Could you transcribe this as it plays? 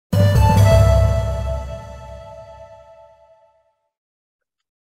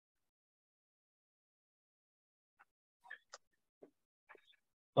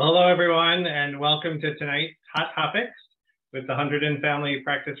Well, hello, everyone, and welcome to tonight's Hot Topics with the Hunterdon Family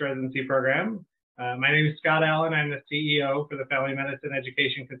Practice Residency Program. My name is Scott Allen. I'm the CEO for the Family Medicine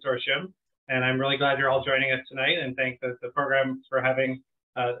Education Consortium, and I'm really glad you're all joining us tonight, and thank the program for having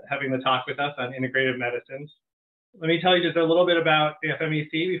the talk with us on integrative medicine. Let me tell you just a little bit about the FMEC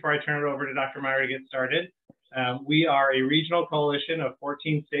before I turn it over to Dr. Meyer to get started. We are a regional coalition of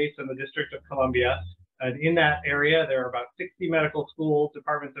 14 states and the District of Columbia. And in that area, there are about 60 medical schools,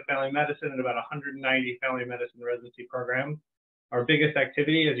 departments of family medicine, and about 190 family medicine residency programs. Our biggest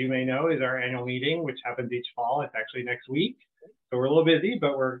activity, as you may know, is our annual meeting, which happens each fall. It's actually next week. So we're a little busy,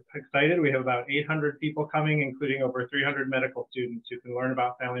 but we're excited. We have about 800 people coming, including over 300 medical students who can learn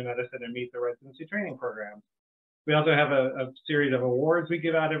about family medicine and meet the residency training program. We also have a series of awards we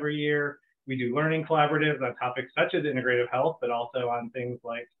give out every year. We do learning collaboratives on topics such as integrative health, but also on things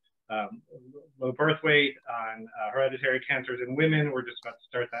like low birth weight, on hereditary cancers in women. We're just about to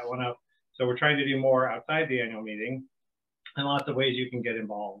start that one up. So we're trying to do more outside the annual meeting and lots of ways you can get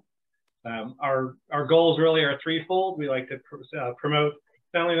involved. Our goals really are threefold. We like to promote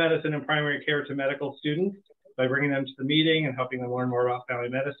family medicine and primary care to medical students by bringing them to the meeting and helping them learn more about family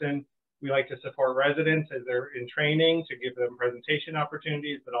medicine. We like to support residents as they're in training to give them presentation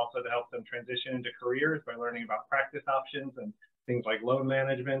opportunities, but also to help them transition into careers by learning about practice options and things like load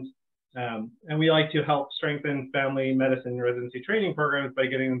management. And we like to help strengthen family medicine residency training programs by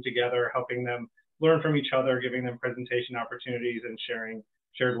getting them together, helping them learn from each other, giving them presentation opportunities, and sharing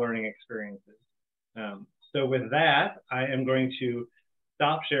shared learning experiences. So with that, I am going to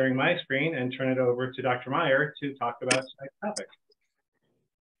stop sharing my screen and turn it over to Dr. Meyer to talk about tonight's topic.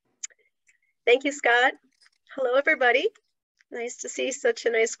 Thank you, Scott. Hello, everybody. Nice to see such a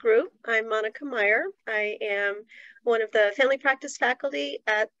nice group. I'm Monica Meyer. I am one of the family practice faculty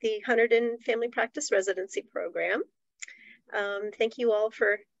at the Hunterdon Family Practice Residency Program. Thank you all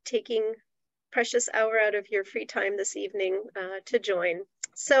for taking precious hour out of your free time this evening to join.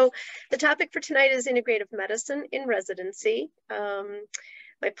 So the topic for tonight is integrative medicine in residency.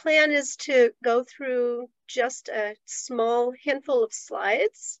 My plan is to go through just a small handful of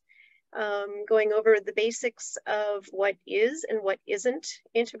slides, going over the basics of what is and what isn't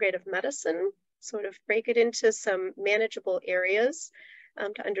integrative medicine, sort of break it into some manageable areas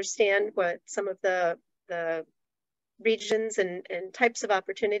to understand what some of the regions and types of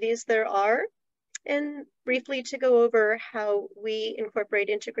opportunities there are, and briefly to go over how we incorporate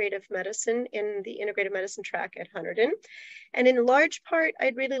integrative medicine in the integrative medicine track at Hunterdon. And in large part,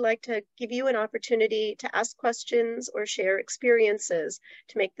 I'd really like to give you an opportunity to ask questions or share experiences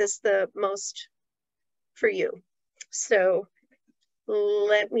to make this the most for you. So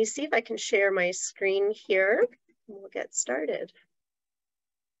let me see if I can share my screen here. We'll get started.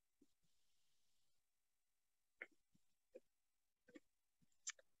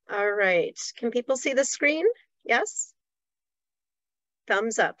 All right, can people see the screen? Yes?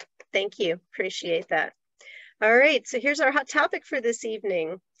 Thumbs up, thank you, appreciate that. All right, so here's our hot topic for this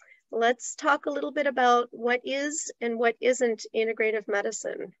evening. Let's talk a little bit about what is and what isn't integrative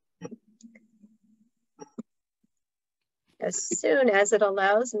medicine. As soon as it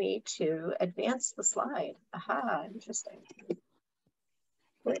allows me to advance the slide. Aha, interesting.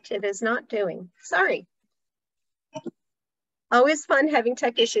 Which it is not doing, sorry. Always fun having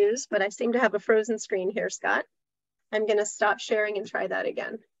tech issues, but I seem to have a frozen screen here, Scott. I'm gonna stop sharing and try that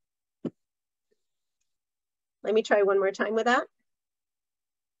again. Let me try one more time with that.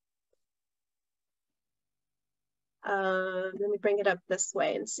 Let me bring it up this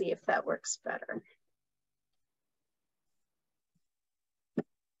way and see if that works better.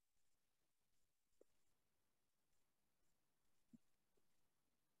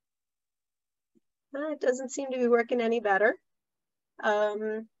 It doesn't seem to be working any better.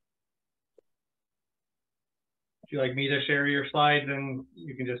 Would you like me to share your slides and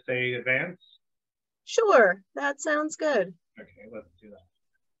you can just say advance? Sure, that sounds good. Okay, let's do that.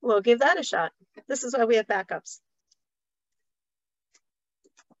 We'll give that a shot. This is why we have backups.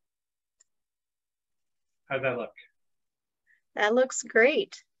 How's that look? That looks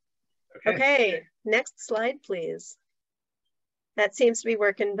great. Okay, next slide, please. That seems to be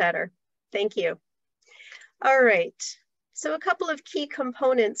working better. Thank you. All right, so a couple of key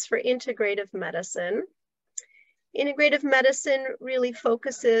components for integrative medicine. Integrative medicine really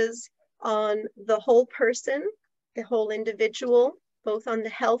focuses on the whole person, the whole individual, both on the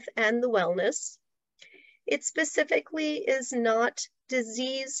health and the wellness. It specifically is not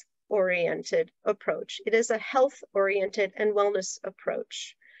disease-oriented approach. It is a health-oriented and wellness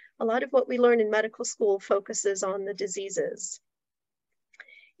approach. A lot of what we learn in medical school focuses on the diseases.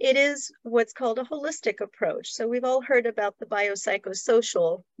 It is what's called a holistic approach. So we've all heard about the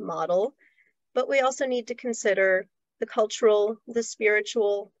biopsychosocial model, but we also need to consider the cultural, the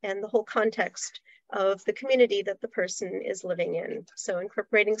spiritual, and the whole context of the community that the person is living in. So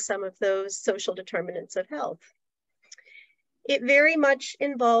incorporating some of those social determinants of health. It very much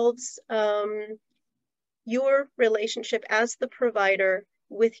involves your relationship as the provider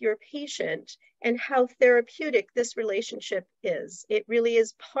with your patient and how therapeutic this relationship is. It really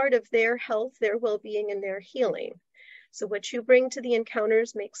is part of their health, their well-being, and their healing. So what you bring to the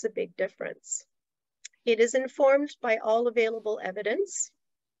encounters makes a big difference. It is informed by all available evidence,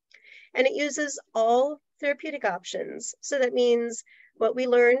 and it uses all therapeutic options. So that means what we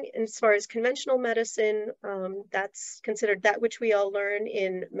learn as far as conventional medicine, that's considered that which we all learn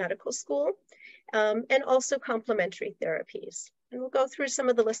in medical school, and also complementary therapies. And we'll go through some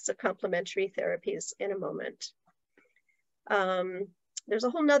of the lists of complementary therapies in a moment. There's a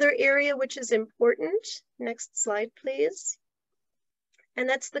whole nother area which is important. Next slide, please. And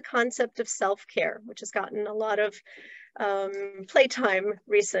that's the concept of self-care, which has gotten a lot of playtime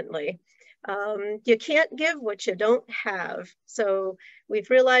recently. You can't give what you don't have. So we've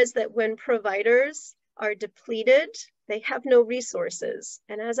realized that when providers are depleted, they have no resources.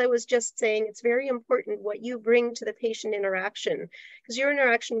 And as I was just saying, it's very important what you bring to the patient interaction, because your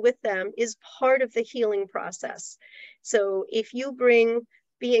interaction with them is part of the healing process. So if you bring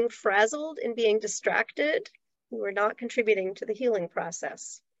being frazzled and being distracted, you are not contributing to the healing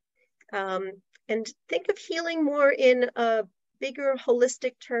process. And think of healing more in a bigger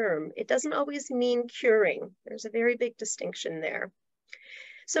holistic term. It doesn't always mean curing. There's a very big distinction there.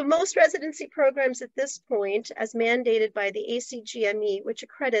 So most residency programs at this point, as mandated by the ACGME, which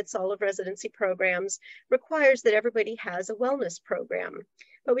accredits all of residency programs, requires that everybody has a wellness program.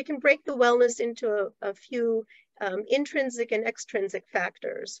 But we can break the wellness into a few intrinsic and extrinsic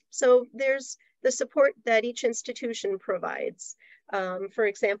factors. So there's the support that each institution provides. For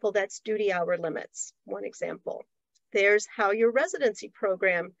example, that's duty hour limits, one example. There's how your residency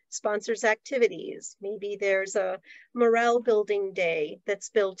program sponsors activities. Maybe there's a morale building day that's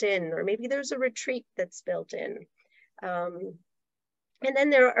built in, or maybe there's a retreat that's built in. And then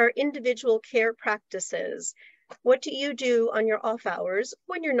there are individual care practices. What do you do on your off hours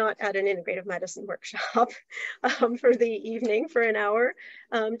when you're not at an integrative medicine workshop for the evening for an hour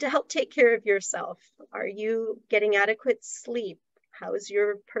to help take care of yourself? Are you getting adequate sleep? How is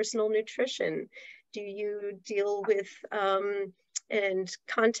your personal nutrition? Do you deal with and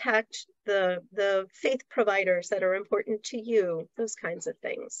contact the faith providers that are important to you? Those kinds of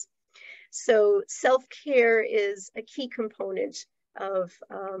things. So self-care is a key component of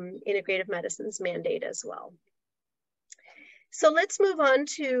integrative medicine's mandate as well. So let's move on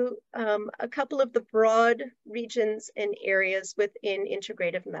to a couple of the broad regions and areas within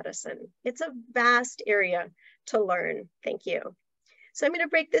integrative medicine. It's a vast area to learn. Thank you. So I'm going to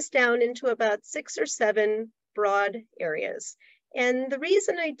break this down into about 6 or 7 broad areas. And the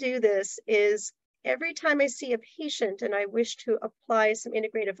reason I do this is every time I see a patient and I wish to apply some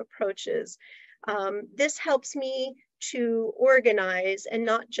integrative approaches, this helps me to organize and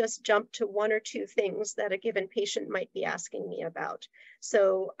not just jump to 1 or 2 things that a given patient might be asking me about.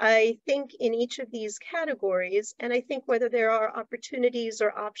 So I think in each of these categories, and I think whether there are opportunities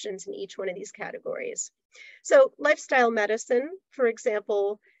or options in each one of these categories. So lifestyle medicine, for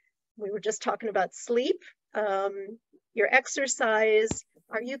example, we were just talking about sleep, your exercise.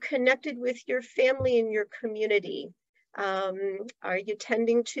 Are you connected with your family and your community? Are you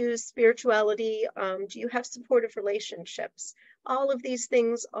tending to spirituality? Do you have supportive relationships? All of these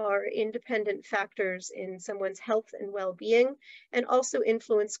things are independent factors in someone's health and well-being, and also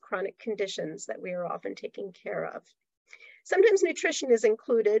influence chronic conditions that we are often taking care of. Sometimes nutrition is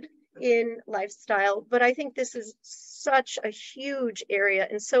included in lifestyle, but I think this is such a huge area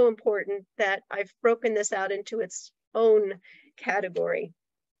and so important that I've broken this out into its own category.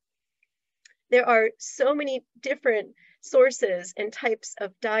 There are so many different sources and types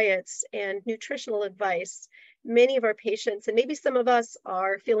of diets and nutritional advice. Many of our patients, and maybe some of us,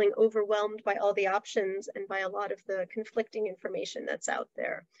 are feeling overwhelmed by all the options and by a lot of the conflicting information that's out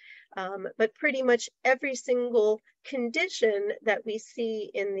there. But pretty much every single condition that we see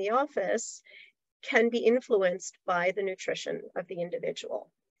in the office can be influenced by the nutrition of the individual.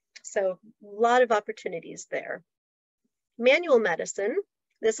 So a lot of opportunities there. Manual medicine.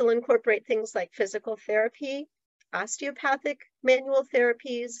 This will incorporate things like physical therapy, osteopathic manual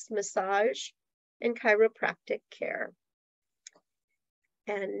therapies, massage, and chiropractic care.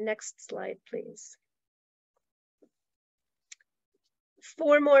 And next slide, please.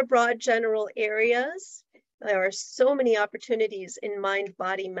 4 more broad general areas. There are so many opportunities in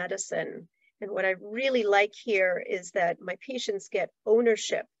mind-body medicine. And what I really like here is that my patients get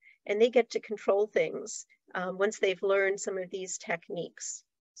ownership and they get to control things once they've learned some of these techniques.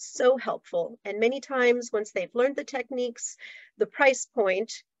 So helpful. And many times once they've learned the techniques, the price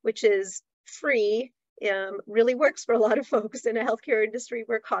point, which is free, really works for a lot of folks in a healthcare industry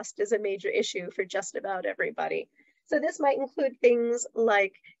where cost is a major issue for just about everybody. So this might include things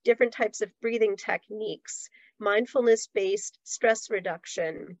like different types of breathing techniques, mindfulness-based stress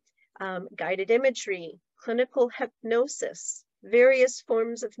reduction, guided imagery, clinical hypnosis, various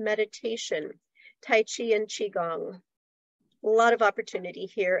forms of meditation, Tai Chi and Qigong. A lot of opportunity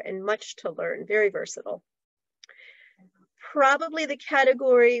here and much to learn, very versatile. Probably the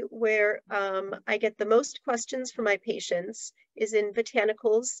category where I get the most questions from my patients is in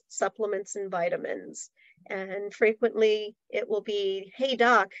botanicals, supplements, and vitamins. And frequently it will be, hey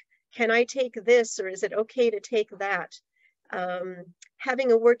doc, can I take this or is it okay to take that?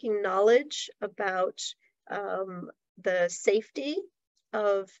 Having a working knowledge about the safety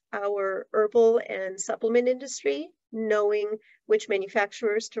of our herbal and supplement industry, knowing which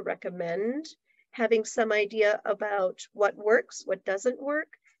manufacturers to recommend, having some idea about what works, what doesn't work,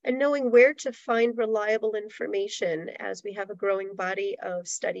 and knowing where to find reliable information as we have a growing body of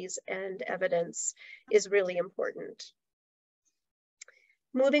studies and evidence is really important.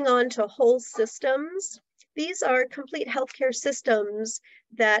 Moving on to whole systems. These are complete healthcare systems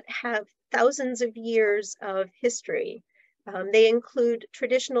that have thousands of years of history. They include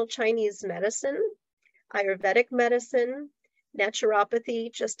traditional Chinese medicine, Ayurvedic medicine,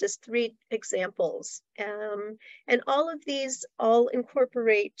 naturopathy, just as 3 examples. And all of these all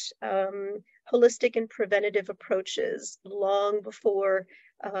incorporate holistic and preventative approaches long before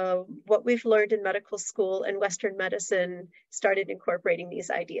what we've learned in medical school and Western medicine started incorporating these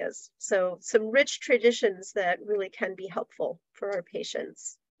ideas. So some rich traditions that really can be helpful for our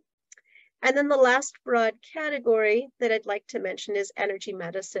patients. And then the last broad category that I'd like to mention is energy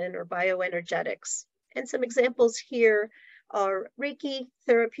medicine or bioenergetics. And some examples here are Reiki,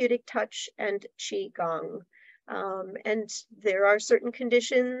 therapeutic touch, and Qigong. And there are certain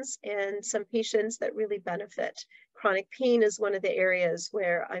conditions and some patients that really benefit. Chronic pain is one of the areas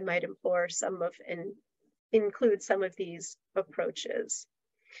where I might implore some of and include some of these approaches.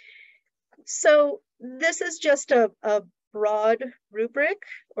 So this is just a broad rubric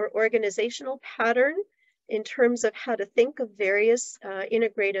or organizational pattern in terms of how to think of various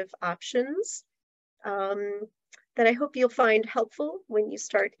integrative options that I hope you'll find helpful when you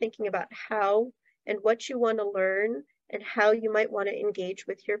start thinking about how and what you want to learn and how you might want to engage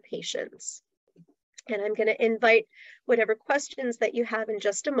with your patients. And I'm going to invite whatever questions that you have in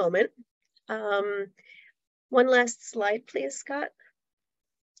just a moment. One last slide, please, Scott.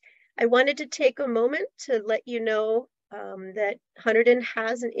 I wanted to take a moment to let you know that Hunterdon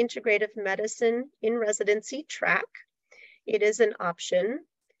has an integrative medicine in residency track. It is an option.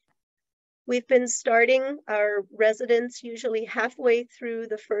 We've been starting our residents usually halfway through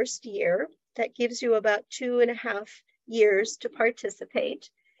the first year. That gives you about 2.5 years to participate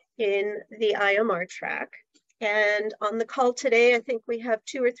in the IMR track. And on the call today, I think we have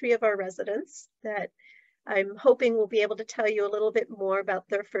 2 or 3 of our residents that I'm hoping will be able to tell you a little bit more about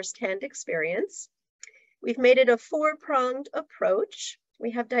their firsthand experience. We've made it a 4-pronged approach.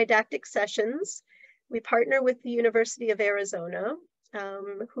 We have didactic sessions. We partner with the University of Arizona,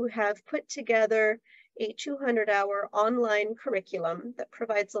 who have put together a 200-hour online curriculum that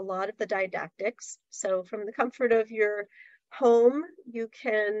provides a lot of the didactics. So from the comfort of your home, you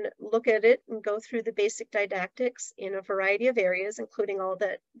can look at it and go through the basic didactics in a variety of areas, including all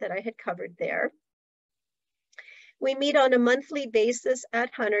that I had covered there. We meet on a monthly basis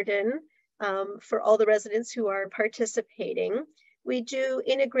at Hunterdon for all the residents who are participating. We do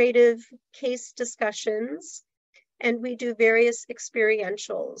integrative case discussions, and we do various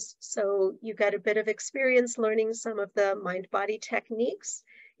experientials. So you get a bit of experience learning some of the mind-body techniques.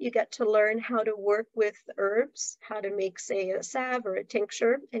 You get to learn how to work with herbs, how to make, say, a salve or a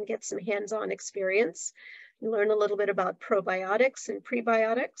tincture and get some hands-on experience. You learn a little bit about probiotics and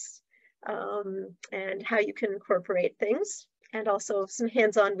prebiotics and how you can incorporate things, and also some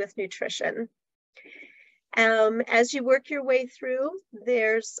hands-on with nutrition. As you work your way through,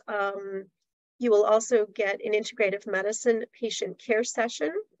 there's you will also get an integrative medicine patient care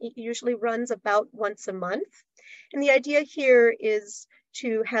session. It usually runs about once a month. And the idea here is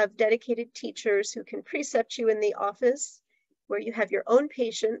to have dedicated teachers who can precept you in the office, where you have your own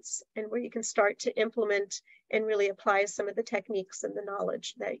patients and where you can start to implement and really apply some of the techniques and the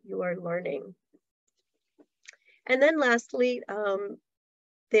knowledge that you are learning. And then lastly,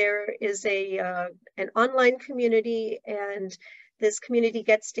 there is an online community, and this community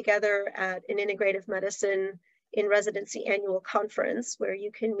gets together at an Integrative Medicine in Residency annual conference where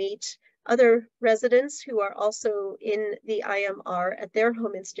you can meet other residents who are also in the IMR at their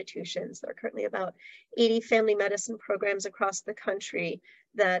home institutions. There are currently about 80 family medicine programs across the country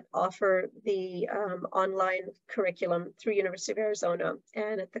that offer the online curriculum through University of Arizona.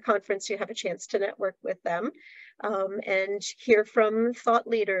 And at the conference, you have a chance to network with them and hear from thought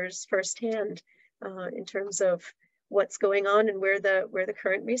leaders firsthand in terms of what's going on and where the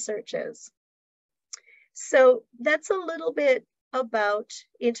current research is. So that's a little bit about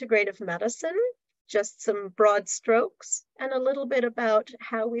integrative medicine, just some broad strokes, and a little bit about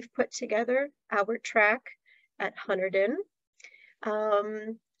how we've put together our track at Hunterdon.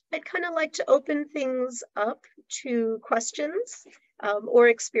 I'd kind of like to open things up to questions or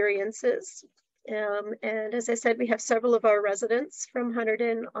experiences. And as I said, we have several of our residents from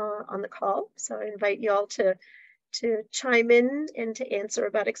Hunterdon on the call, so I invite you all to chime in and to answer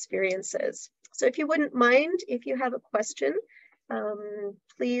about experiences. So if you wouldn't mind, if you have a question,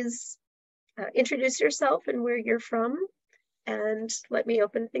 please introduce yourself and where you're from, and let me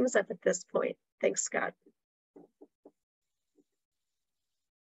open things up at this point. Thanks, Scott.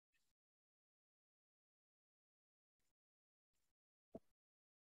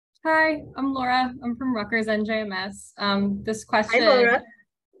 Hi, I'm Laura. I'm from Rutgers NJMS. This question. Hi, Laura.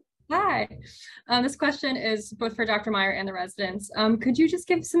 Hi. This question is both for Dr. Meyer and the residents. Could you just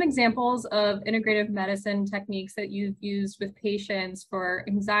give some examples of integrative medicine techniques that you've used with patients for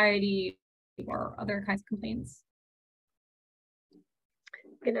anxiety or other kinds of complaints?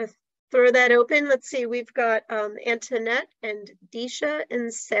 I'm gonna throw that open. Let's see, we've got Antoinette and Disha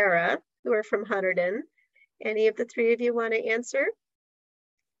and Sarah, who are from Hunterdon. Any of the three of you want to answer?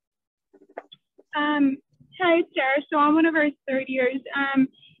 Hi, it's Sarah. So I'm one of our third years.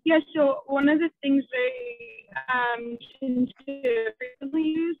 Yeah, so one of the things I tend to frequently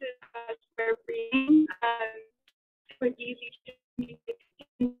use is square breathing. It's easy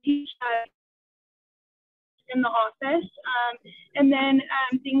to teach in the office. And then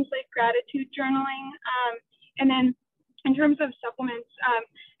things like gratitude journaling. And then in terms of supplements,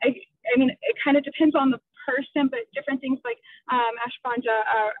 I mean, it kind of depends on the person, but different things like ashwagandha,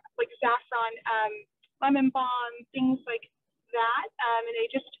 like saffron, lemon balm, things like that. And I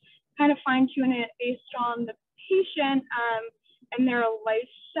just kind of fine tune it based on the patient and their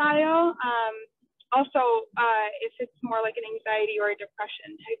lifestyle. Also, if it's more like an anxiety or a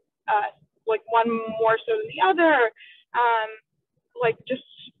depression type, like one more so than the other, like just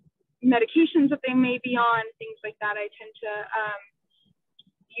medications that they may be on, things like that. I tend to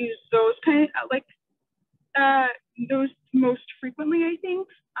use those kind of like those most frequently, I think.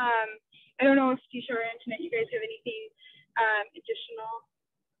 I don't know if Disha or Antoinette, you guys have anything additional.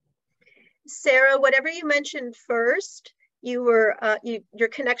 Sarah, whatever you mentioned first, you were your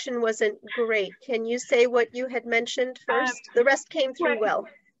connection wasn't great. Can you say what you had mentioned first? The rest came through well.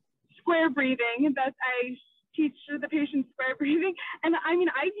 Square breathing. That I teach the patients square breathing, and I mean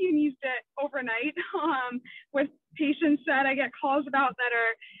I've even used it overnight with patients that I get calls about that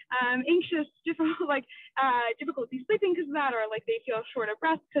are anxious, difficulty sleeping because of that, or like they feel short of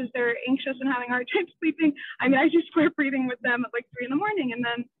breath because they're anxious and having a hard time sleeping. I mean, I do square breathing with them at like 3 in the morning, and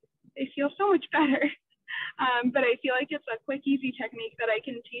then they feel so much better. But I feel like it's a quick, easy technique that I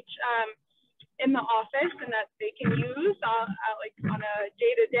can teach in the office and that they can use like on a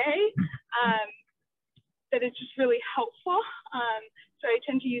day-to-day. That it's just really helpful. So I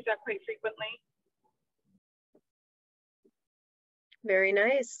tend to use that quite frequently. Very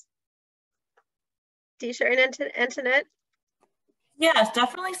nice. Disha and Antoinette? Yes,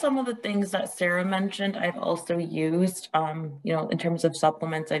 definitely some of the things that Sarah mentioned I've also used. You know, in terms of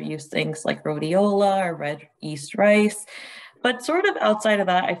supplements, I've used things like rhodiola or red yeast rice. But sort of outside of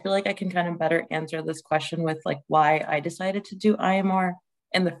that, I feel like I can kind of better answer this question with like why I decided to do IMR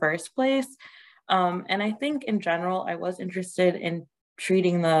in the first place. And I think in general, I was interested in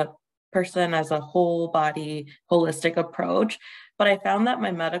treating the person as a whole body, holistic approach. But I found that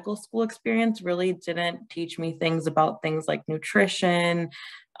my medical school experience really didn't teach me things about things like nutrition.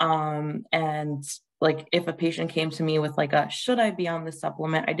 And like if a patient came to me with like should I be on this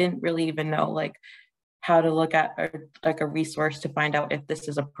supplement? I didn't really even know like how to look at like a resource to find out if this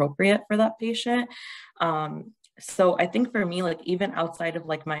is appropriate for that patient. So I think for me, like even outside of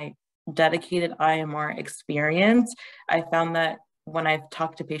like my dedicated IMR experience, I found that when I've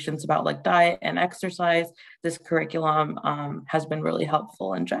talked to patients about like diet and exercise, this curriculum has been really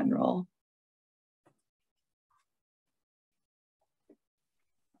helpful in general.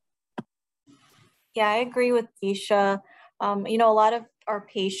 Yeah, I agree with Disha. You know, a lot of our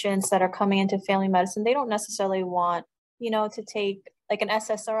patients that are coming into family medicine, they don't necessarily want, you know, to take like an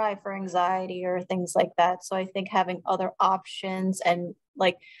SSRI for anxiety or things like that. So I think having other options and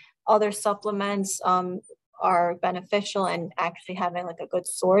like other supplements are beneficial, and actually having like a good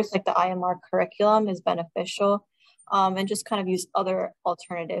source like the IMR curriculum is beneficial, and just kind of use other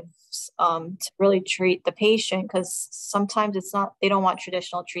alternatives to really treat the patient, because sometimes it's not, they don't want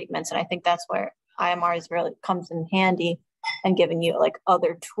traditional treatments. And I think that's where IMR is really comes in handy, and giving you like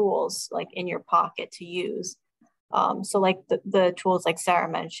other tools like in your pocket to use. So like the tools like Sarah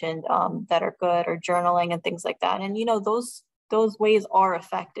mentioned that are good, or journaling and things like that. And, you know, those ways are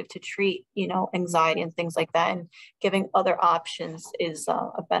effective to treat, you know, anxiety and things like that. And giving other options is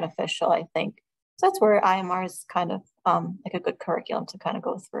a beneficial, I think. So that's where IMR is kind of like a good curriculum to kind of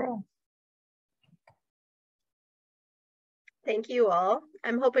go through. Thank you all.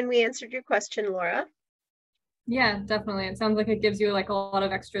 I'm hoping we answered your question, Laura. Yeah, definitely. It sounds like it gives you like a lot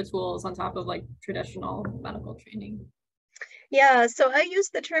of extra tools on top of like traditional medical training. Yeah, so I use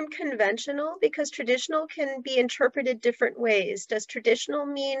the term conventional because traditional can be interpreted different ways. Does traditional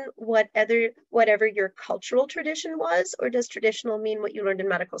mean whatever your cultural tradition was, or does traditional mean what you learned in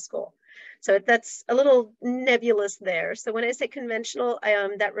medical school? So that's a little nebulous there. So when I say conventional,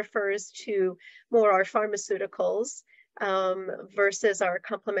 that refers to more our pharmaceuticals versus our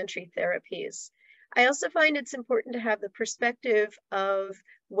complementary therapies. I also find it's important to have the perspective of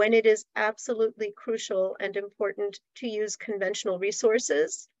when it is absolutely crucial and important to use conventional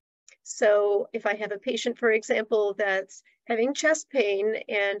resources. So if I have a patient, for example, that's having chest pain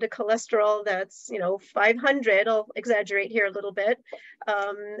and a cholesterol that's, you know, 500, I'll exaggerate here a little bit,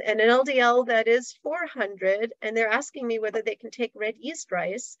 and an LDL that is 400, and they're asking me whether they can take red yeast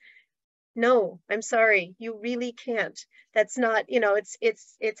rice. No, I'm sorry, you really can't. That's not, you know,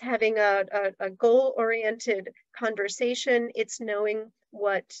 it's having a goal-oriented conversation. It's knowing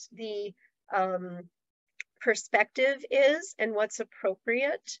what the perspective is and what's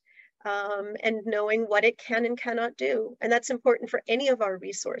appropriate, and knowing what it can and cannot do. And that's important for any of our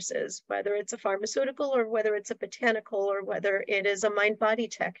resources, whether it's a pharmaceutical or whether it's a botanical or whether it is a mind-body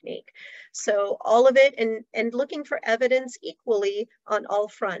technique. So all of it, and looking for evidence equally on all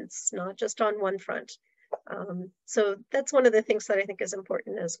fronts, not just on one front. So that's one of the things that I think is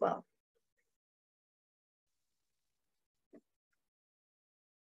important as well.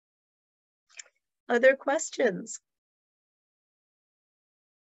 Other questions?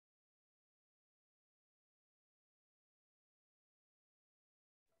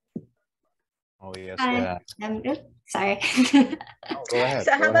 Oh, yes. Hi, I'm sorry. Oh, go ahead.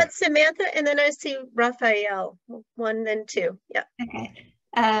 So how about Samantha, and then I see Raphael, 1 then 2. Yeah. Okay.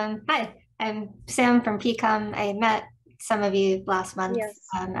 Hi, I'm Sam from PCOM. I met some of you last month. Yes.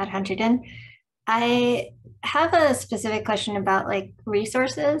 At Hunterdon. I have a specific question about like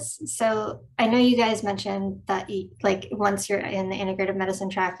resources. So I know you guys mentioned that you, like once you're in the integrative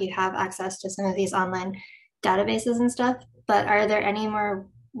medicine track, you have access to some of these online databases and stuff, but are there any more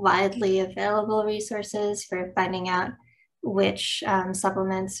widely available resources for finding out which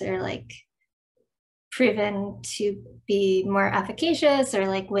supplements are like proven to be more efficacious, or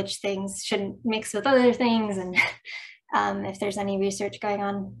like which things shouldn't mix with other things, and if there's any research going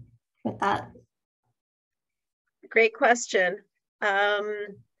on with that? Great question.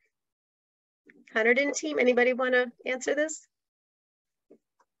 Hunterdon team, anybody want to answer this?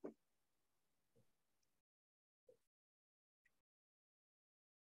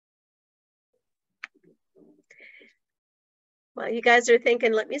 Well, you guys are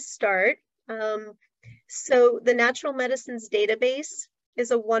thinking, let me start. So the Natural Medicines Database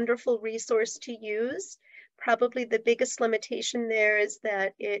is a wonderful resource to use. Probably the biggest limitation there is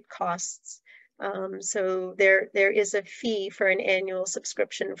that it costs. So there is a fee for an annual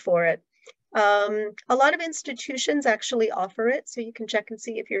subscription for it. A lot of institutions actually offer it, so you can check and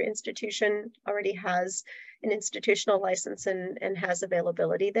see if your institution already has an institutional license and has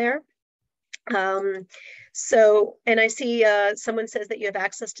availability there. So, and I see someone says that you have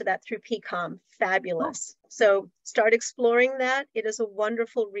access to that through PCOM. Fabulous. So start exploring that. It is a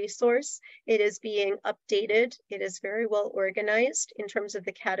wonderful resource. It is being updated. It is very well organized in terms of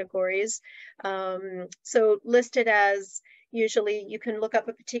the categories. So listed as, usually you can look up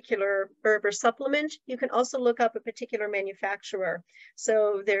a particular herb or supplement. You can also look up a particular manufacturer.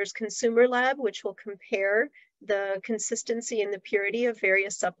 So there's Consumer Lab, which will compare the consistency and the purity of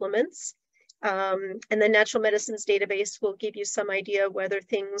various supplements. And the Natural Medicines Database will give you some idea whether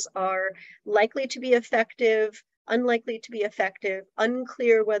things are likely to be effective, unlikely to be effective,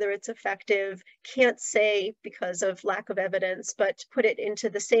 unclear whether it's effective, can't say because of lack of evidence, but put it into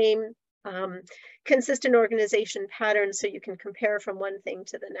the same consistent organization patterns so you can compare from one thing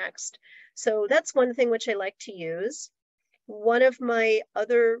to the next. So that's one thing which I like to use. One of my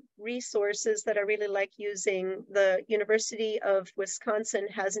other resources that I really like using, the University of Wisconsin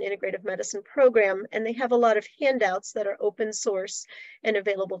has an integrative medicine program, and they have a lot of handouts that are open source and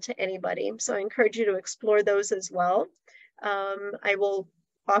available to anybody. So I encourage you to explore those as well. I will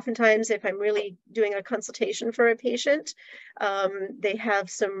oftentimes, if I'm really doing a consultation for a patient, they have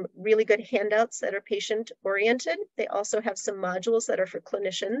some really good handouts that are patient oriented. They also have some modules that are for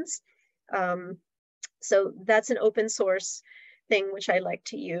clinicians. So that's an open source thing which I like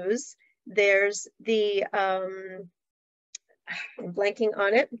to use. There's the, I'm blanking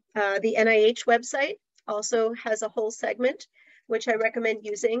on it, the NIH website also has a whole segment which I recommend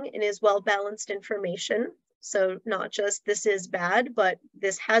using and is well-balanced information. So not just this is bad, but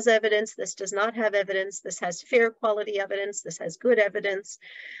this has evidence, this does not have evidence, this has fair quality evidence, this has good evidence,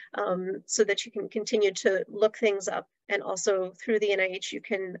 so that you can continue to look things up. And also through the NIH,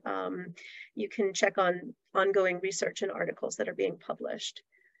 you can check on ongoing research and articles that are being published.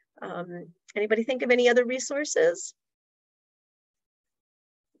 Anybody think of any other resources?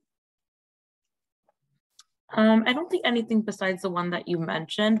 I don't think anything besides the one that you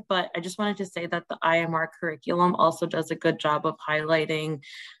mentioned, but I just wanted to say that the IMR curriculum also does a good job of highlighting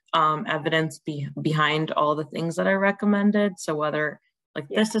evidence behind all the things that are recommended. So whether like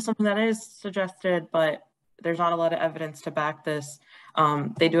this is something that is suggested, but there's not a lot of evidence to back this,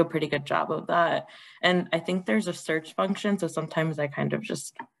 they do a pretty good job of that. And I think there's a search function. So sometimes I kind of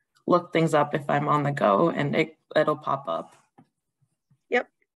just look things up if I'm on the go and it'll pop up. Yep.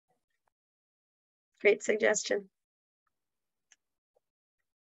 Great suggestion.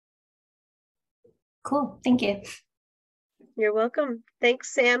 Cool, thank you. You're welcome.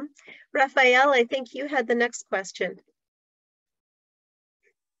 Thanks, Sam. Raphael, I think you had the next question.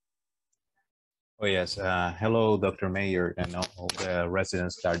 Oh, yes. Hello, Dr. Mayer, and all the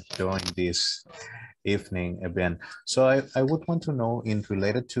residents that are joining this evening event. So I would want to know, in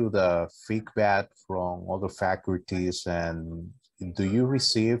related to the feedback from other faculties, and do you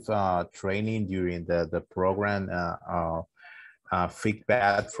receive training during the program,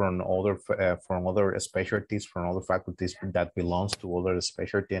 feedback from other specialties, from other faculties that belongs to other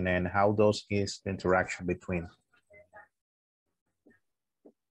specialty, and how those is the interaction between?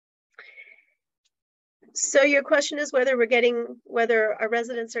 So your question is whether our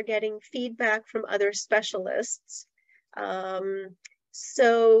residents are getting feedback from other specialists.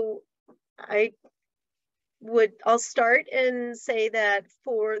 So I'll start and say that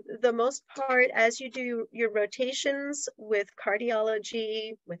for the most part, as you do your rotations with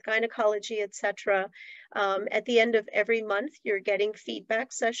cardiology, with gynecology, etc., at the end of every month, you're getting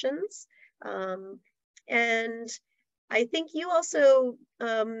feedback sessions. And I think you also,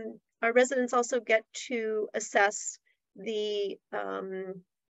 our residents also get to assess the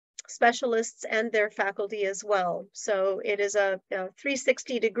specialists and their faculty as well. So it is a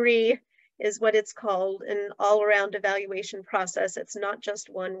 360-degree is what it's called, an all-around evaluation process. It's not just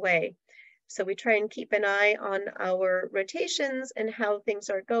one way. So we try and keep an eye on our rotations and how things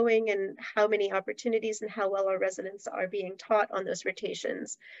are going and how many opportunities and how well our residents are being taught on those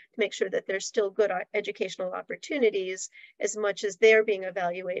rotations to make sure that there's still good educational opportunities as much as they're being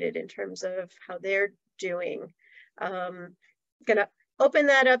evaluated in terms of how they're doing. Gonna open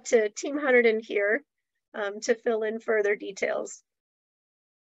that up to Team Hunterdon here to fill in further details.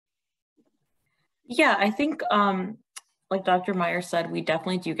 Yeah, I think like Dr. Meyer said, we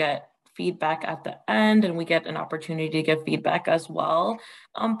definitely do get feedback at the end, and we get an opportunity to give feedback as well.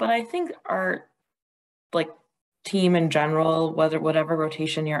 But I think our team in general, whatever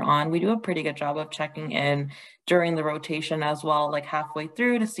rotation you're on, we do a pretty good job of checking in during the rotation as well, like halfway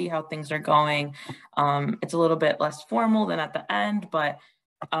through, to see how things are going. It's a little bit less formal than at the end, but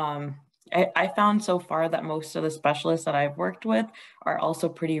I found so far that most of the specialists that I've worked with are also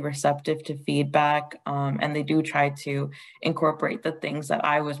pretty receptive to feedback, and they do try to incorporate the things that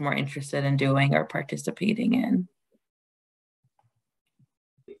I was more interested in doing or participating in.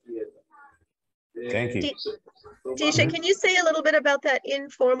 Thank you. Disha, can you say a little bit about that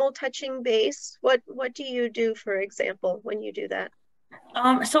informal touching base? What do you do, for example, when you do that?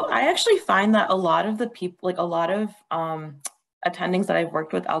 So I actually find that a lot of the people, like a lot of attendings that I've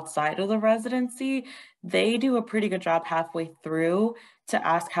worked with outside of the residency, they do a pretty good job halfway through to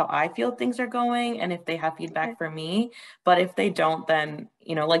ask how I feel things are going and if they have feedback for me. But if they don't, then,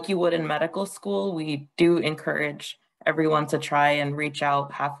 you know, like you would in medical school, we do encourage everyone to try and reach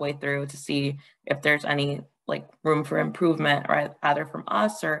out halfway through to see if there's any like room for improvement, right, either from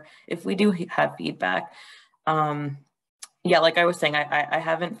us or if we do have feedback. yeah, like I was saying, I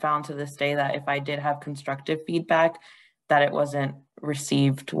haven't found to this day that if I did have constructive feedback, that it wasn't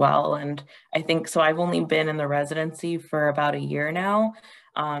received well. And I think, so I've only been in the residency for about a year now.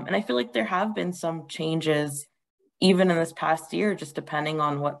 And I feel like there have been some changes even in this past year, just depending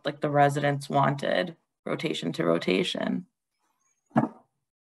on what like the residents wanted, rotation to rotation.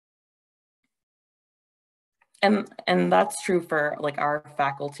 And that's true for like our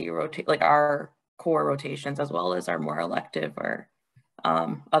faculty rotate, like our core rotations, as well as our more elective or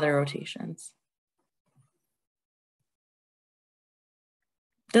other rotations.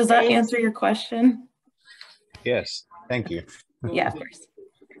 Does that answer your question? Yes, thank you. Yeah, of course.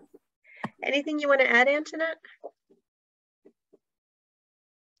 Anything you want to add, Antoinette?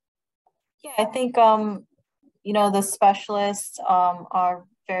 Yeah, I think, you know, the specialists are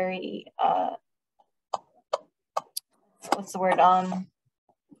very, what's the word?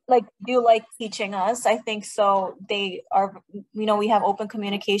 Like, do like teaching us. I think so. They are, you know, we have open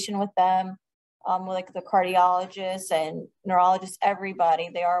communication with them, with like the cardiologists and neurologists, everybody.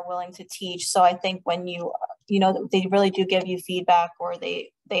 They are willing to teach. So I think when you know, they really do give you feedback, or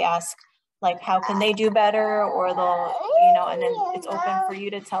they ask like, how can they do better, or they'll, you know, and then it's open for you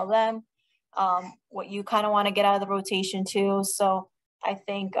to tell them what you kind of want to get out of the rotation too. So I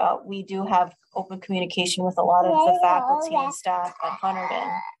think we do have open communication with a lot of the faculty and staff at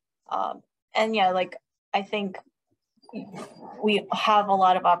Hunterdon. And yeah, like, I think we have a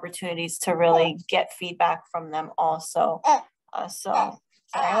lot of opportunities to really get feedback from them also. So sorry,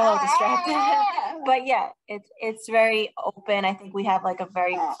 I'm a little distracted. But yeah, it's very open. I think we have like a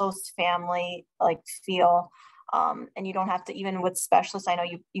very close family like feel. And you don't have to, even with specialists, I know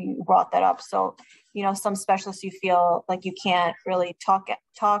you brought that up. So, you know, some specialists you feel like you can't really talk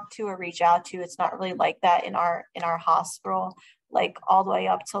to or reach out to. It's not really like that in our hospital, like all the way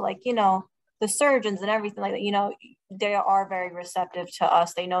up to like, you know, the surgeons and everything like that. You know, they are very receptive to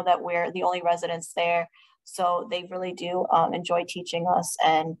us. They know that we're the only residents there. So they really do enjoy teaching us,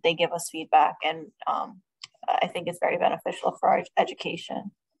 and they give us feedback. And I think it's very beneficial for our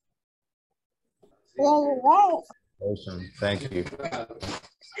education. Awesome, thank you.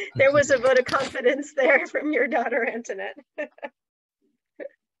 There was a vote of confidence there from your daughter, Antoinette.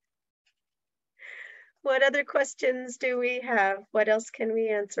 What other questions do we have? What else can we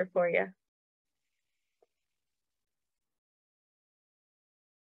answer for you?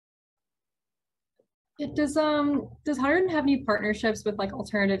 Does Hunterdon have any partnerships with like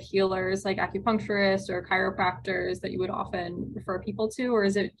alternative healers, like acupuncturists or chiropractors that you would often refer people to, or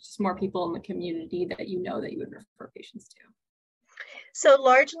is it just more people in the community that you know that you would refer patients to? So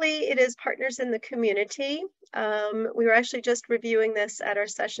largely it is partners in the community. We were actually just reviewing this at our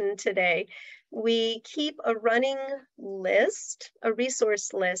session today. We keep a running list, a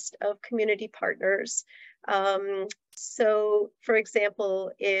resource list of community partners. So for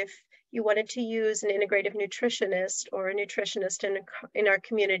example, if you wanted to use an integrative nutritionist or a nutritionist in our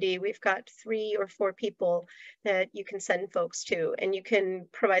community, we've got 3 or 4 people that you can send folks to, and you can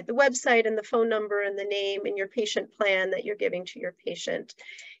provide the website and the phone number and the name and your patient plan that you're giving to your patient.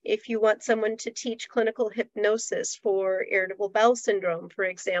 If you want someone to teach clinical hypnosis for irritable bowel syndrome, for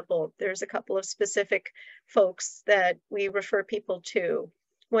example, there's a couple of specific folks that we refer people to.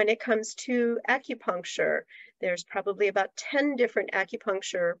 When it comes to acupuncture, there's probably about 10 different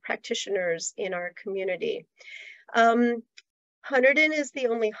acupuncture practitioners in our community. Hunterdon is the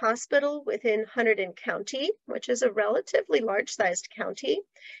only hospital within Hunterdon County, which is a relatively large-sized county,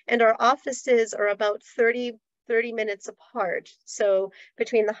 and our offices are about 30 minutes apart. So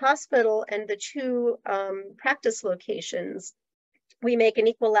between the hospital and the 2 practice locations, we make an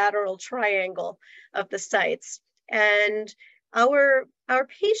equilateral triangle of the sites. And our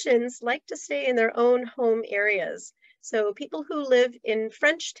patients like to stay in their own home areas. So people who live in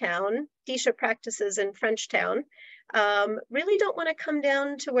Frenchtown, Disha practices in Frenchtown, really don't want to come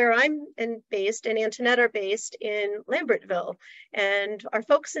down to where I'm based and Antoinette are based in Lambertville. And our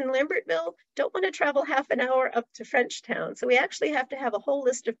folks in Lambertville don't want to travel half an hour up to Frenchtown. So we actually have to have a whole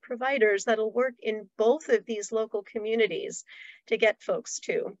list of providers that'll work in both of these local communities to get folks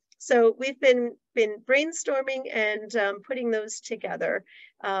to. So we've been brainstorming and putting those together.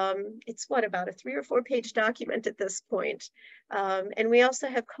 It's about a 3 or 4 page document at this point. And we also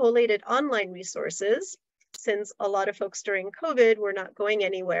have collated online resources, since a lot of folks during COVID were not going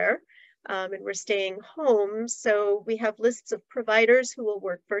anywhere and we're staying home. So we have lists of providers who will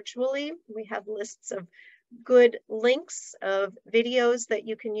work virtually. We have lists of good links of videos that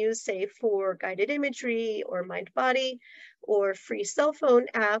you can use, say, for guided imagery or mind body, or free cell phone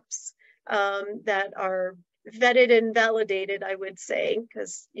apps that are vetted and validated, I would say,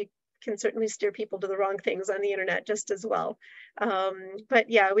 because can certainly steer people to the wrong things on the internet just as well. But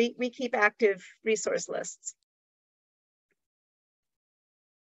yeah, we keep active resource lists.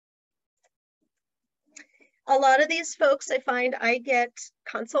 A lot of these folks, I find I get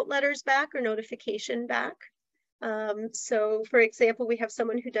consult letters back or notification back. So for example, we have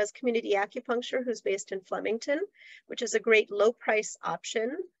someone who does community acupuncture who's based in Flemington, which is a great low price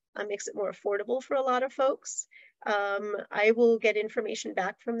option. Makes it more affordable for a lot of folks. I will get information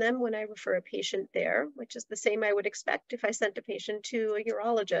back from them when I refer a patient there, which is the same I would expect if I sent a patient to a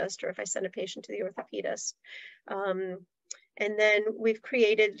urologist or if I sent a patient to the orthopedist. And then we've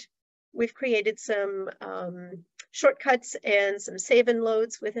created some shortcuts and some save and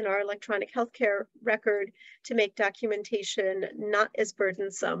loads within our electronic healthcare record to make documentation not as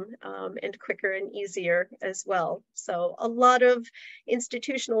burdensome and quicker and easier as well. So a lot of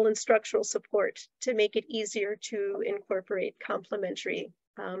institutional and structural support to make it easier to incorporate complementary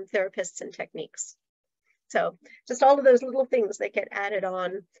therapists and techniques. So just all of those little things that get added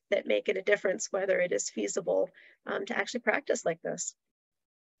on that make it a difference, whether it is feasible to actually practice like this.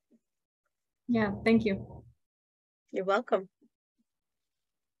 Yeah, thank you. You're welcome.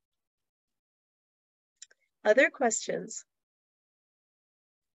 Other questions?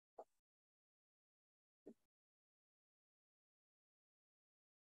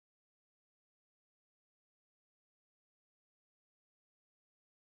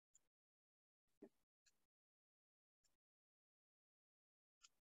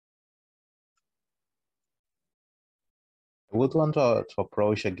 I would want to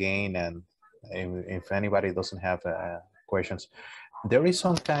approach again, and if anybody doesn't have questions, there is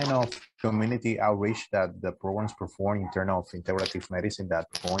some kind of community outreach that the programs perform in terms of integrative medicine that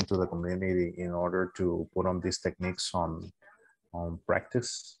go into the community in order to put on these techniques on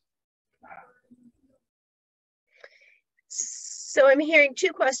practice. So I'm hearing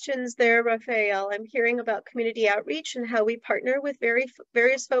two questions there, Rafael. I'm hearing about community outreach and how we partner with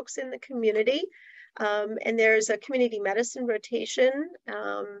various folks in the community. And there's a community medicine rotation,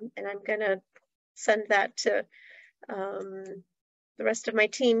 and I'm gonna send that to the rest of my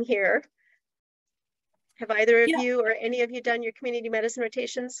team here. Have either of you or any of you done your community medicine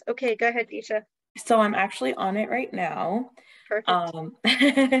rotations? Okay, go ahead, Disha. So I'm actually on it right now.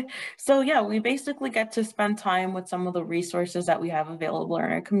 Perfect. So yeah, we basically get to spend time with some of the resources that we have available in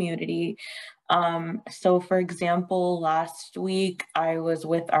our community. So for example, last week I was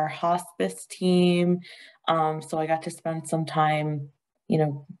with our hospice team. So I got to spend some time, you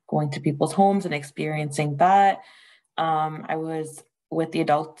know, going to people's homes and experiencing that. I was with the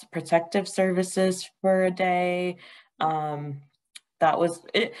Adult Protective Services for a day. That was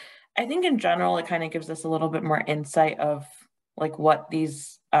it. I think in general, it kind of gives us a little bit more insight of like what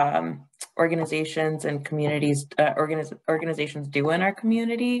these organizations and communities, organizations do in our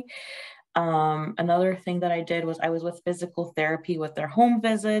community. Another thing that I did was I was with physical therapy with their home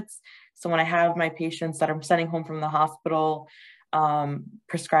visits. So when I have my patients that I'm sending home from the hospital,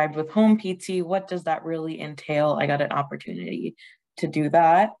 prescribed with home PT, what does that really entail? I got an opportunity to do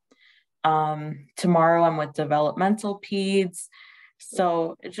that. Tomorrow I'm with developmental peds.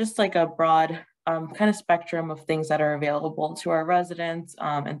 So it's just like a broad kind of spectrum of things that are available to our residents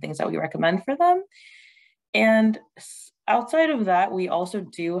and things that we recommend for them. And outside of that, we also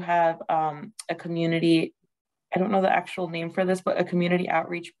do have a community, I don't know the actual name for this, but a community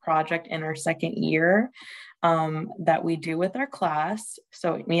outreach project in our second year that we do with our class.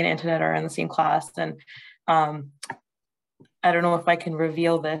 So me and Antoinette are in the same class, and I don't know if I can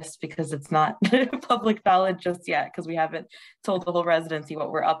reveal this because it's not public knowledge just yet because we haven't told the whole residency what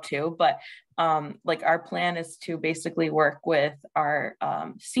we're up to, but like our plan is to basically work with our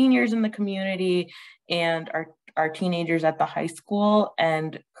seniors in the community and our teenagers at the high school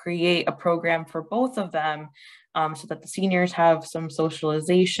and create a program for both of them so that the seniors have some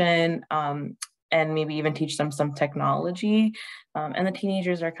socialization and maybe even teach them some technology. And the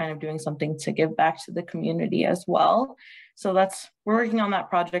teenagers are kind of doing something to give back to the community as well. So we're working on that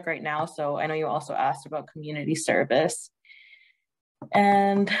project right now. So I know you also asked about community service.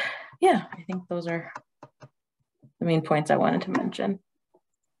 And yeah, I think those are the main points I wanted to mention.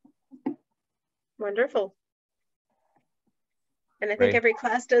 Wonderful. And I think every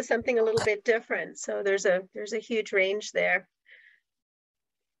class does something a little bit different. So there's a huge range there.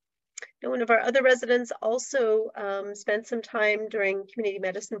 And one of our other residents also spent some time during community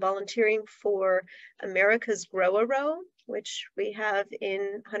medicine volunteering for America's Grow-A-Row, which we have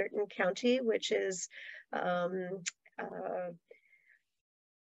in Hunterdon County, which is a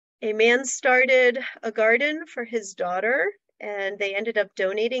man started a garden for his daughter, and they ended up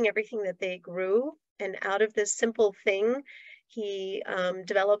donating everything that they grew. And out of this simple thing, He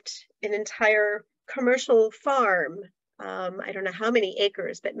developed an entire commercial farm. I don't know how many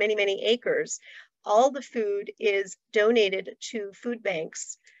acres, but many, many acres. All the food is donated to food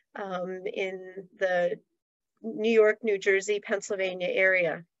banks in the New York, New Jersey, Pennsylvania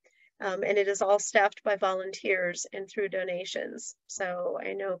area. And it is all staffed by volunteers and through donations. So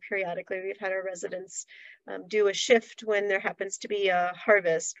I know periodically we've had our residents do a shift when there happens to be a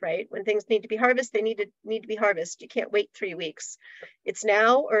harvest, right? When things need to be harvested, they need to be harvested. You can't wait 3 weeks. It's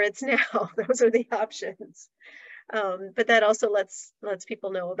now or it's now. Those are the options. But that also lets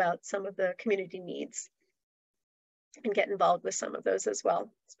people know about some of the community needs and get involved with some of those as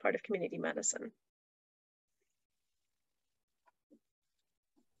well. It's part of community medicine.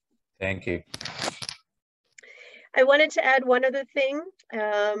 Thank you. I wanted to add one other thing.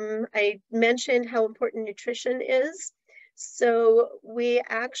 I mentioned how important nutrition is. So we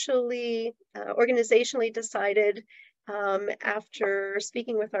actually organizationally decided after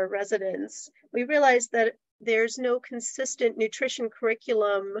speaking with our residents, we realized that there's no consistent nutrition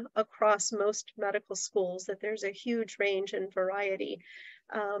curriculum across most medical schools, that there's a huge range and variety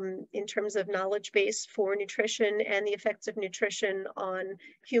in terms of knowledge base for nutrition and the effects of nutrition on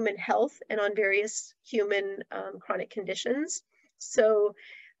human health and on various human chronic conditions. So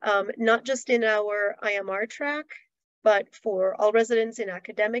not just in our IMR track, but for all residents in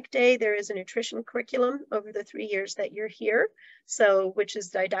academic day, there is a nutrition curriculum over the 3 years that you're here, so which is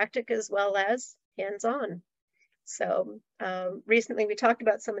didactic as well as hands-on. So recently we talked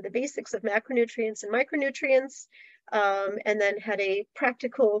about some of the basics of macronutrients and micronutrients, and then had a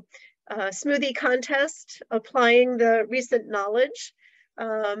practical smoothie contest applying the recent knowledge.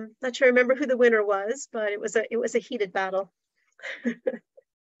 Not sure I remember who the winner was, but it was a heated battle.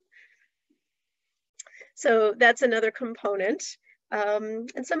 So that's another component.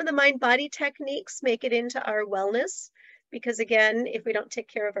 And some of the mind-body techniques make it into our wellness, because again, if we don't take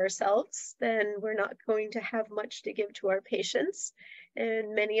care of ourselves, then we're not going to have much to give to our patients.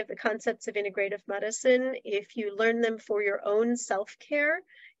 And many of the concepts of integrative medicine, if you learn them for your own self-care,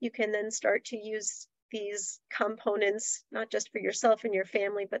 you can then start to use these components, not just for yourself and your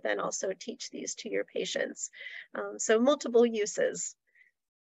family, but then also teach these to your patients. So multiple uses.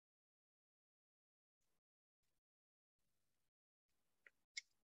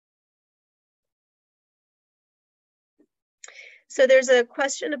 So there's a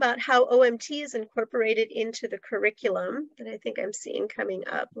question about how OMT is incorporated into the curriculum that I think I'm seeing coming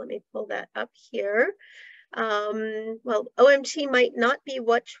up. Let me pull that up here. Well, OMT might not be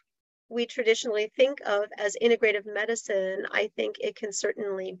what we traditionally think of as integrative medicine. I think it can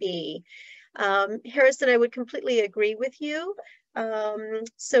certainly be. Harrison, I would completely agree with you.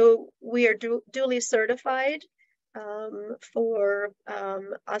 So we are duly certified for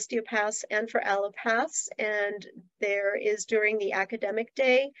osteopaths and for allopaths, and there is during the academic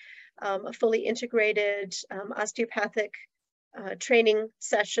day a fully integrated osteopathic training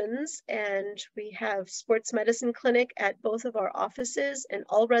sessions, and we have sports medicine clinic at both of our offices, and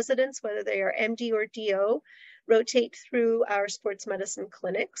all residents, whether they are MD or DO, rotate through our sports medicine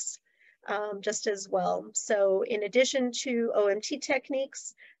clinics just as well. So in addition to OMT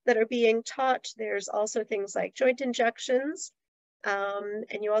techniques that are being taught, there's also things like joint injections, and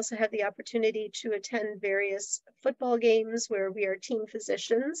you also have the opportunity to attend various football games where we are team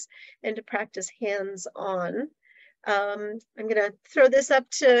physicians and to practice hands-on. I'm going to throw this up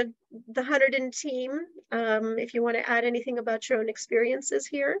to the Hunterdon team if you want to add anything about your own experiences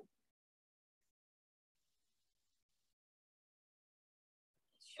here.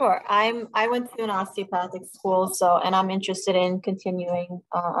 Sure. I went to an osteopathic school, so, and I'm interested in continuing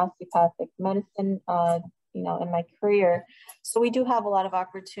osteopathic medicine, you know, in my career. So we do have a lot of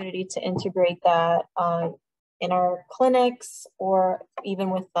opportunity to integrate that in our clinics or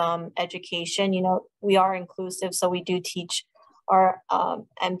even with education. You know, we are inclusive, so we do teach our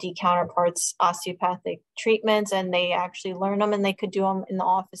MD counterparts osteopathic treatments, and they actually learn them, and they could do them in the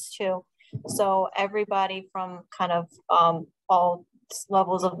office too. So everybody from kind of all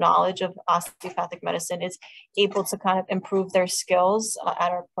levels of knowledge of osteopathic medicine is able to kind of improve their skills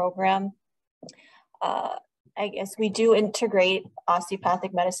at our program. I guess we do integrate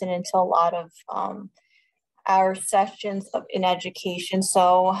osteopathic medicine into a lot of our sessions in education.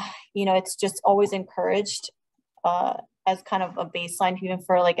 So, you know, it's just always encouraged as kind of a baseline, even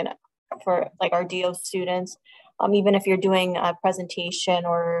for like our DO students. Even if you're doing a presentation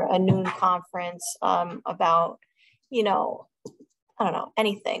or a noon conference about, you know, I don't know,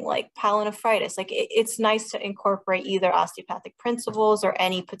 anything like pyelonephritis, like it's nice to incorporate either osteopathic principles or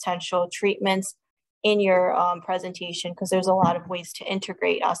any potential treatments in your presentation, because there's a lot of ways to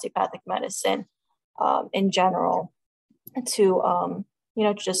integrate osteopathic medicine in general. to you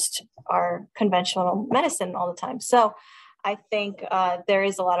know, just our conventional medicine all the time. So I think there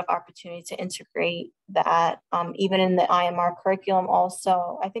is a lot of opportunity to integrate that, even in the IMR curriculum.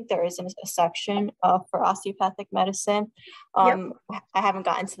 Also, I think there is a section for osteopathic medicine. I haven't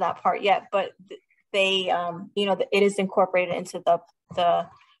gotten to that part yet, but they, you know, it is incorporated into the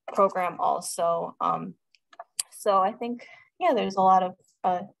program also. So I think, yeah, there's a lot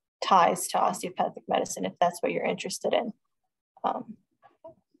of ties to osteopathic medicine if that's what you're interested in.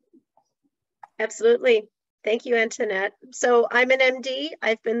 Absolutely. Thank you, Antoinette. So I'm an MD.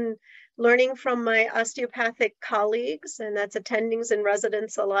 I've been learning from my osteopathic colleagues, and that's attendings and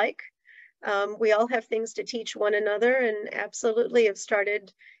residents alike. We all have things to teach one another, and absolutely have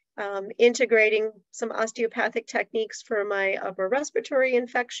started integrating some osteopathic techniques for my upper respiratory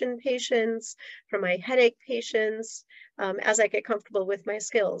infection patients, for my headache patients, as I get comfortable with my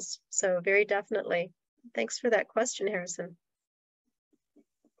skills. So very definitely. Thanks for that question, Harrison.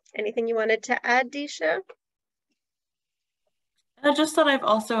 Anything you wanted to add, Disha? Just that I've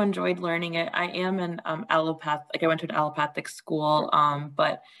also enjoyed learning it. I am an allopath, like I went to an allopathic school,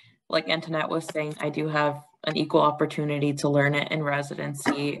 but like Antoinette was saying, I do have an equal opportunity to learn it in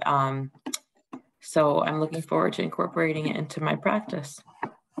residency. So I'm looking forward to incorporating it into my practice.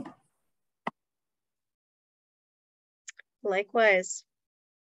 Likewise.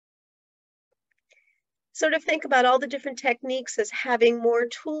 Sort of think about all the different techniques as having more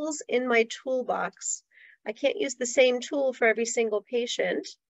tools in my toolbox. I can't use the same tool for every single patient.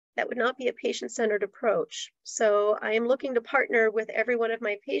 That would not be a patient-centered approach. So I am looking to partner with every one of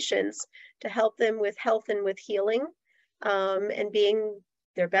my patients to help them with health and with healing, and being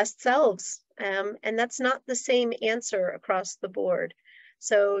their best selves. And that's not the same answer across the board.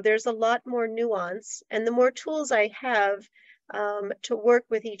 So there's a lot more nuance, and the more tools I have to work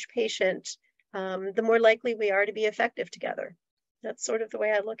with each patient, the more likely we are to be effective together. That's sort of the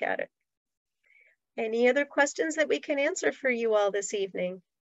way I look at it. Any other questions that we can answer for you all this evening?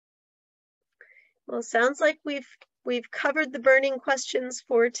 Well, it sounds like we've covered the burning questions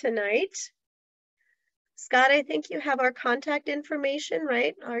for tonight. Scott, I think you have our contact information,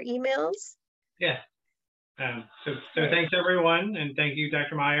 right? Our emails? Yeah. So thanks everyone, and thank you,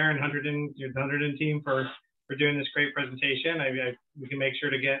 Dr. Meyer and your Hunterdon team for doing this great presentation. We can make sure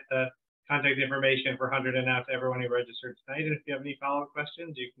to get the contact information for Hunterdon out to everyone who registered tonight. And if you have any follow-up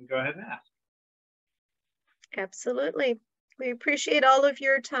questions, you can go ahead and ask. Absolutely. We appreciate all of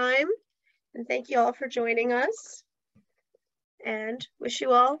your time, and thank you all for joining us, and wish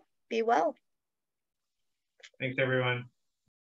you all be well. Thanks, everyone.